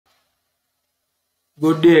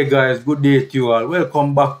Good day guys, good day to you all.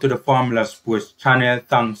 Welcome back to the Formula Sports channel.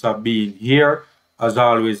 Thanks for being here. As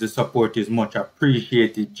always, the support is much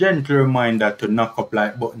appreciated. Gentle reminder to knock up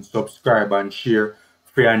like button, subscribe and share.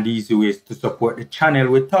 Free and easy ways to support the channel.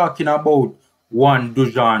 We're talking about one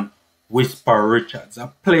Dujuan Whisper Richards,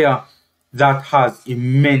 a player that has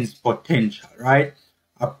immense potential, right?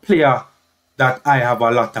 A player that I have a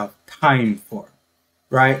lot of time for,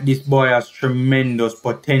 right? This boy has tremendous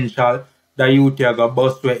potential. The Utiaga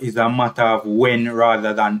Busway is a matter of when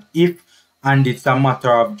rather than if, and it's a matter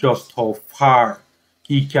of just how far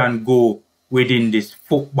he can go within this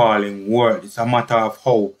footballing world. It's a matter of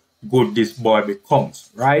how good this boy becomes,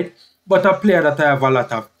 right? But a player that I have a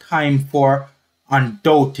lot of time for,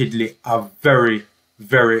 undoubtedly a very,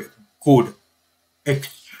 very good,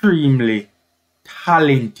 extremely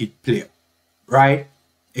talented player, right?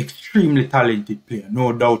 Extremely talented player,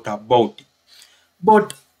 no doubt about it.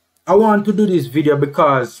 But I want to do this video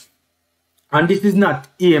because, and this is not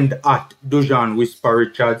aimed at Dujuan Whisper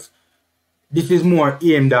Richards, this is more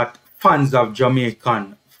aimed at fans of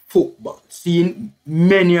Jamaican football. Seeing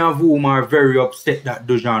many of whom are very upset that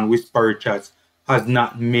Dujuan Whisper Richards has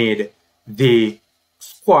not made the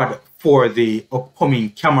squad for the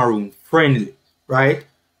upcoming Cameroon friendly, right?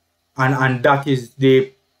 And that is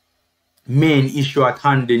the main issue at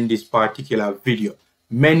hand in this particular video.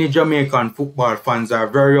 Many Jamaican football fans are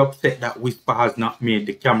very upset that Whisper has not made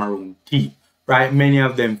the Cameroon team, right? Many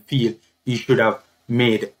of them feel he should have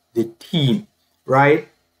made the team, right?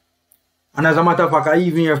 And as a matter of fact, I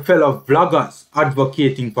even hear fellow vloggers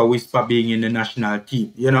advocating for Whisper being in the national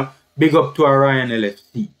team. You know, big up to Orion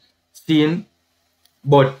LFC. Seeing,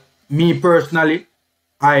 but me personally,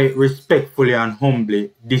 I respectfully and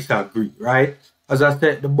humbly disagree, right? As I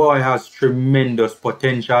said, the boy has tremendous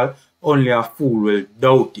potential. Only a fool will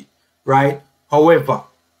doubt it, right? However,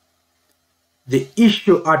 the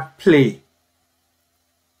issue at play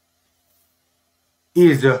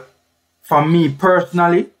is, for me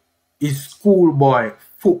personally, is schoolboy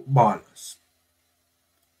footballers.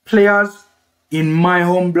 Players, in my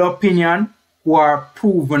humble opinion, who are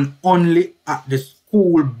proven only at the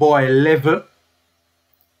schoolboy level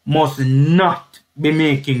must not be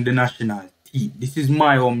making the national team. This is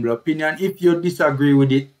my humble opinion. If you disagree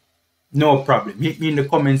with it, no problem. Hit me in the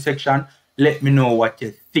comment section. Let me know what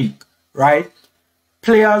you think, right?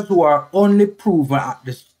 Players who are only proven at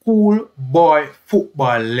the schoolboy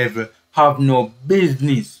football level have no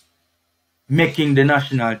business making the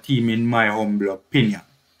national team, in my humble opinion,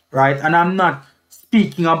 right? And I'm not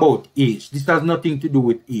speaking about age. This has nothing to do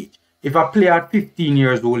with age. If a player at 15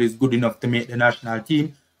 years old is good enough to make the national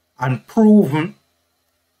team and proven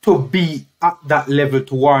to be at that level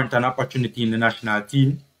to warrant an opportunity in the national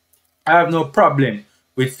team, I have no problem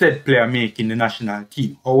with said player making the national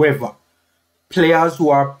team. However, players who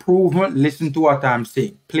are proven, listen to what I'm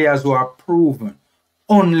saying, players who are proven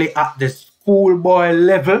only at the schoolboy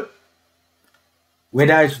level,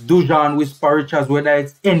 whether it's Dujuan Whisper Richards, whether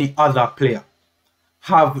it's any other player,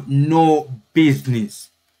 have no business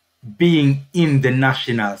being in the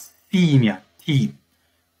national senior team.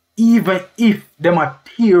 Even if they might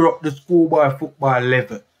tear up the schoolboy football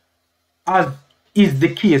level, as is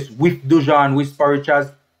the case with Dujuan Whisper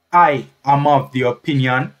Richards, I am of the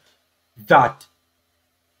opinion that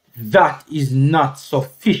that is not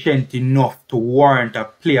sufficient enough to warrant a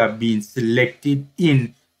player being selected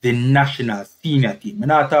in the national senior team. I'm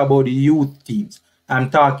not talking about the youth teams. I'm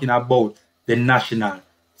talking about the national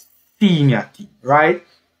senior team, right?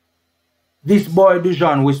 This boy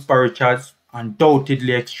Dujuan Whisper Richards,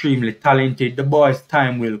 undoubtedly extremely talented. The boy's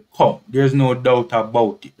time will come. There's no doubt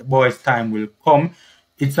about it. The boy's time will come.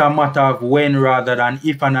 It's a matter of when rather than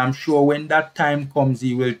if, and I'm sure when that time comes,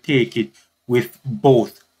 he will take it with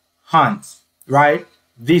both hands, right?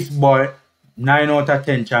 This boy, 9 out of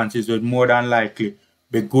 10 chances would more than likely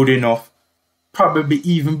be good enough, probably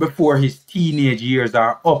even before his teenage years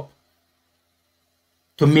are up,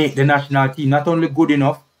 to make the national team. Not only good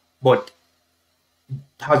enough, but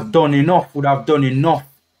has done enough, would have done enough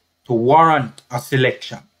to warrant a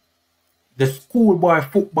selection. The schoolboy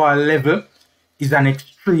football level is an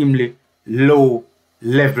extremely low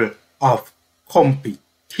level of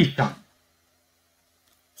competition.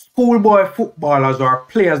 Schoolboy footballers are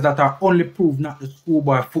players that are only proven at the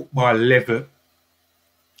schoolboy football level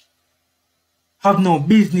have no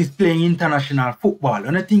business playing international football.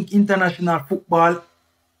 And I think international football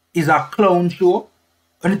is a clown show.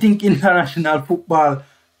 And I think international football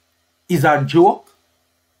is a joke.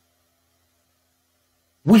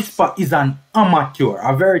 Whisper is an amateur,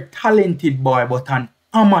 a very talented boy, but an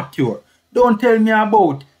amateur. Don't tell me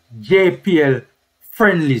about JPL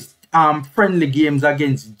friendlies friendly games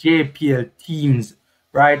against JPL teams,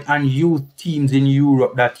 right, and youth teams in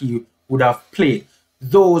Europe that he would have played.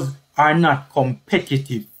 Those are not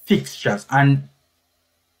competitive fixtures. And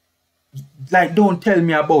like, don't tell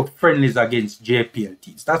me about friendlies against JPL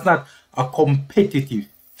teams. That's not a competitive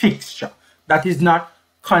fixture. That is not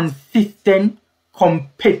consistent,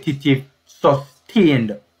 competitive,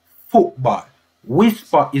 sustained football.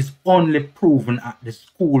 Whisper is only proven at the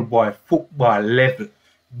schoolboy football level.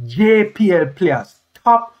 JPL players,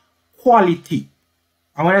 top quality.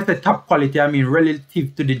 And when I say top quality, I mean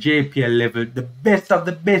relative to the JPL level. The best of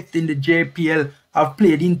the best in the JPL have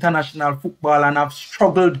played international football and have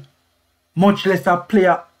struggled. Much less a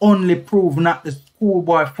player only proven at the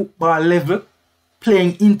schoolboy football level,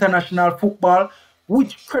 playing international football.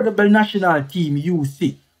 Which credible national team you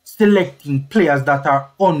see selecting players that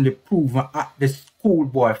are only proven at the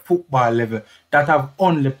schoolboy football level, that have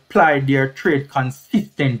only plied their trade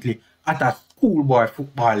consistently at a schoolboy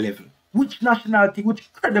football level? Which nationality,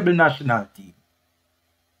 which credible national team?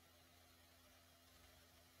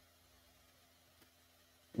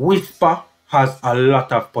 Whisper has a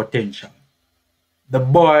lot of potential. The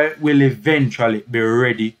boy will eventually be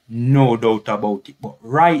ready, no doubt about it. But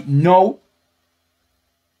right now,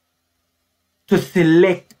 to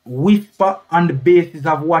select Whisper on the basis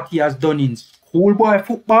of what he has done in schoolboy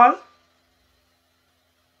football,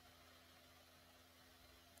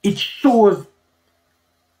 it shows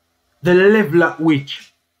the level at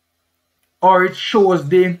which, or it shows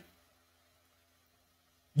the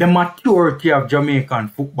maturity of Jamaican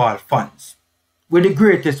football fans, with the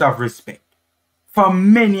greatest of respect. For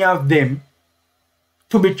many of them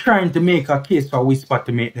to be trying to make a case for Whisper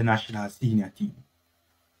to make the national senior team.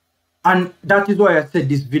 And that is why I said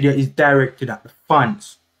this video is directed at the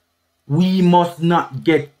fans. We must not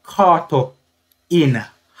get caught up in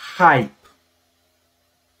hype.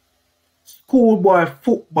 Schoolboy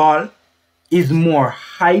football is more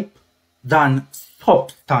hype than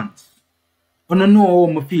substance. I don't know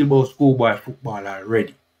how I feel about schoolboy football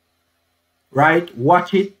already. Right?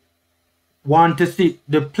 Watch it. Want to see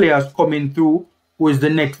the players coming through, who is the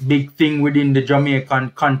next big thing within the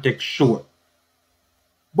Jamaican context, sure.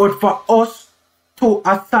 But for us to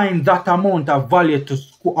assign that amount of value to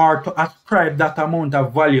school, or to ascribe that amount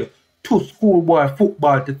of value to schoolboy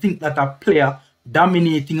football, to think that a player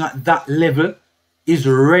dominating at that level is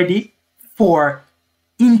ready for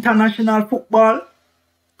international football,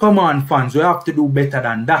 come on fans, we have to do better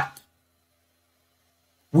than that.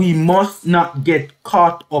 We must not get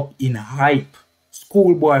caught up in hype.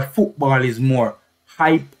 Schoolboy football is more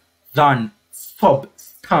hype than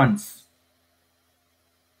substance.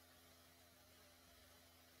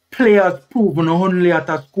 Players proven only at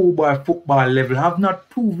a schoolboy football level have not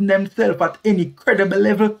proven themselves at any credible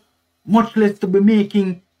level, much less to be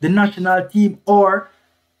making the national team or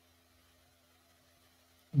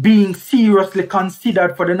being seriously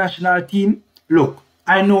considered for the national team. Look,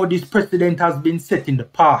 I know this precedent has been set in the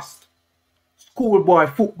past. Schoolboy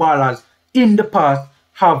footballers in the past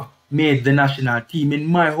have made the national team. In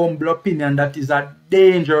my humble opinion, that is a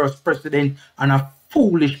dangerous precedent and a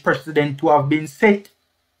foolish precedent to have been set.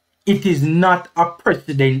 It is not a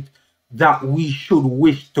precedent that we should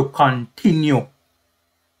wish to continue.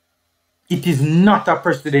 It is not a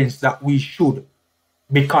precedent that we should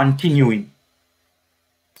be continuing.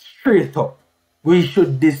 Straight up, we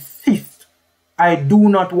should desist. I do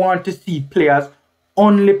not want to see players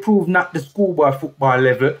only proven at the schoolboy football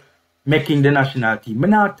level making the national team. I'm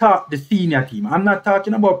not talking the senior team. I'm not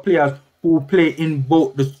talking about players who play in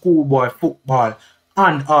both the schoolboy football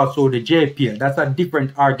and also the JPL. That's a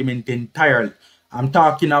different argument entirely. I'm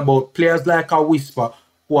talking about players like a Whisper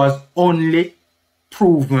who has only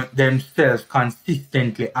proven themselves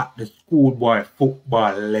consistently at the schoolboy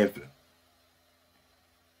football level.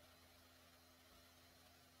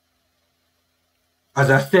 As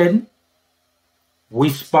I said,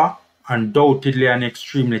 Whisper, undoubtedly an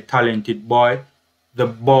extremely talented boy. The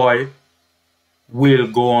boy will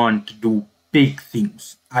go on to do big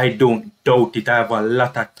things. I don't doubt it. I have a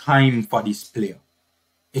lot of time for this player.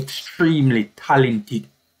 Extremely talented.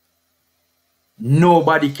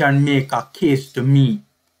 Nobody can make a case to me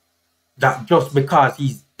that just because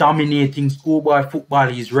he's dominating schoolboy football,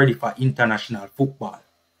 he's ready for international football.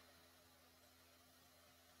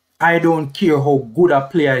 I don't care how good a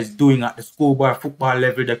player is doing at the schoolboy football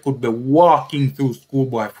level. They could be walking through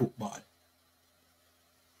schoolboy football.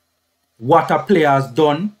 What a player has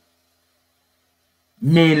done,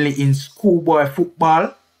 mainly in schoolboy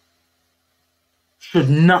football,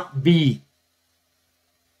 should not be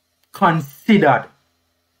considered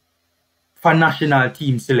for national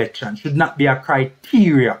team selection. Should not be a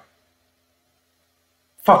criteria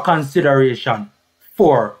for consideration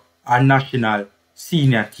for a national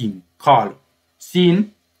senior team call.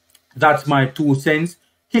 Seeing, that's my 2 cents.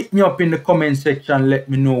 Hit me up in the comment section. Let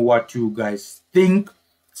me know what you guys think.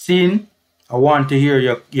 Seeing, I want to hear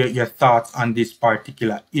your thoughts on this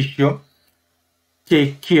particular issue.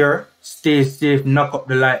 Take care. Stay safe. Knock up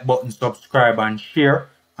the like button, subscribe and share.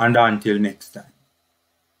 And until next time.